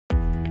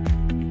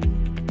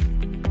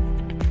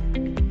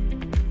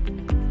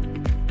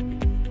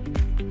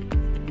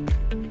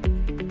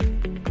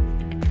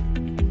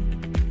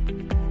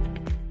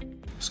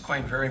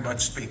coin very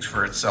much speaks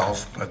for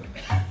itself, but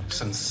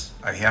since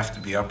I have to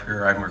be up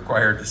here, I'm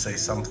required to say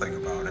something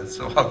about it.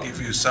 So I'll give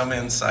you some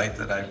insight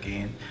that I've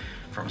gained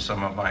from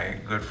some of my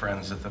good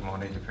friends at the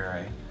Monnaie de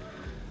Paris.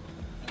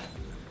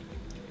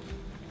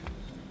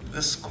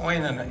 This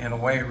coin, in a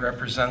way,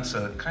 represents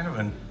a kind of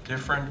a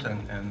different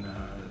and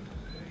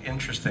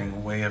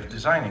interesting way of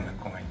designing a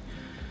coin.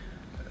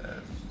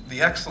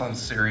 The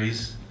Excellence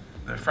series,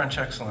 the French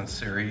Excellence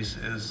series,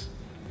 is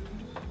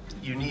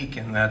unique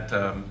in that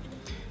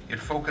it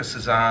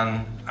focuses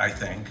on, I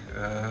think,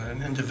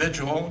 an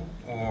individual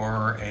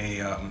or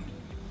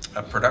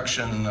a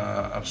production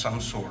of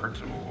some sort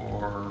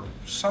or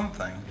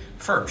something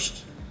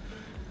first,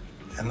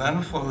 and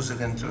then flows it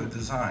into a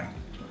design.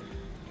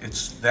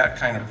 It's that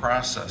kind of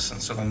process.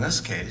 And so in this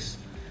case,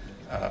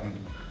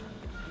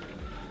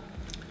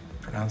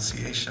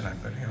 pronunciation, I'm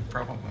going to have a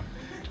problem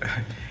with.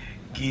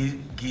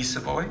 Guy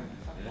Savoy?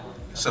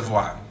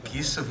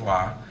 Guy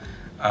Savoy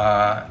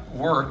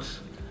worked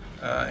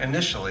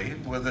initially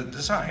with a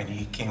design.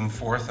 He came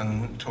forth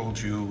and told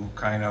you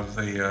kind of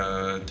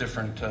the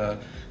different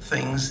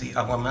things, the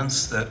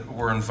elements that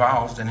were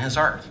involved in his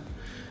art,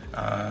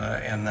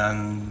 and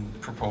then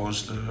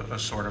proposed a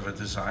sort of a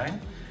design,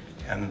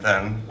 and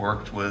then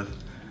worked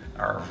with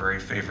our very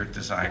favorite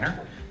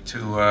designer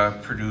to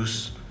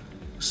produce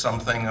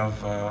something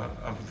of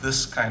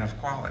this kind of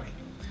quality.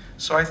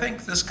 So I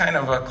think this kind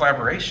of a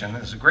collaboration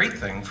is a great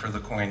thing for the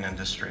coin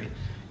industry,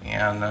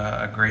 and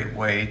a great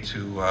way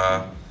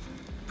to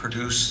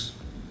produce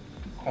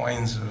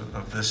coins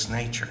of this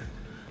nature,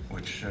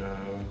 which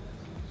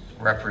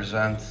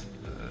represent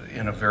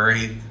in a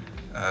very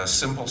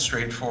simple,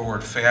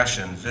 straightforward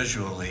fashion,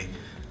 visually,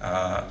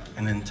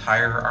 an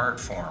entire art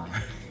form,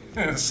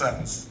 in a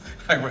sense,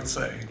 I would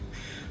say.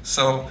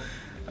 So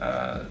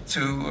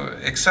to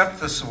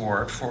accept this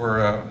award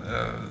for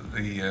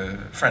the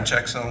French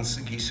Excellence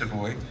Guy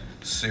Savoy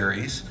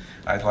series,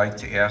 I'd like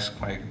to ask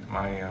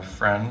my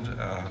friend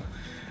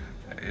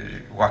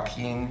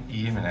Joaquin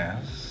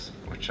Jimenez,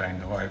 which I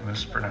know I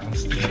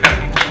mispronounced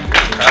again,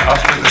 up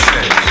to the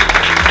stage.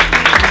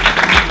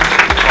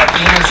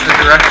 Joaquin is the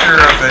director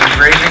of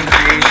engraving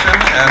creation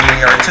and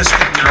the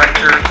artistic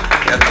director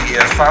at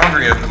the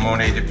foundry of the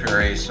Monnaie de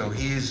Paris, so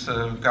he's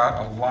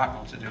got a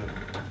lot to do.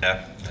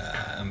 Yeah,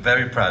 I'm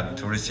very proud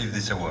to receive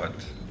this award.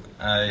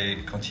 I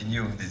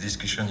continue this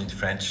discussion in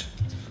French.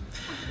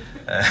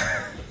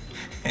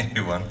 If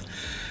you want.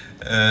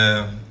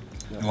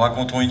 Nous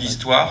racontons une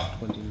histoire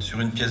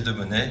sur une pièce de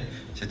monnaie.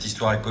 Cette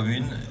histoire est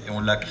commune et on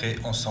l'a créée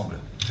ensemble.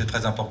 C'est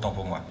très important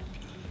pour moi.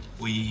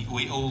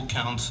 We all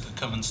count a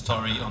common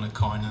story on a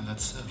coin, and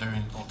that's a very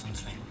important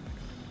thing.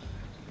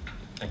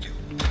 Thank you.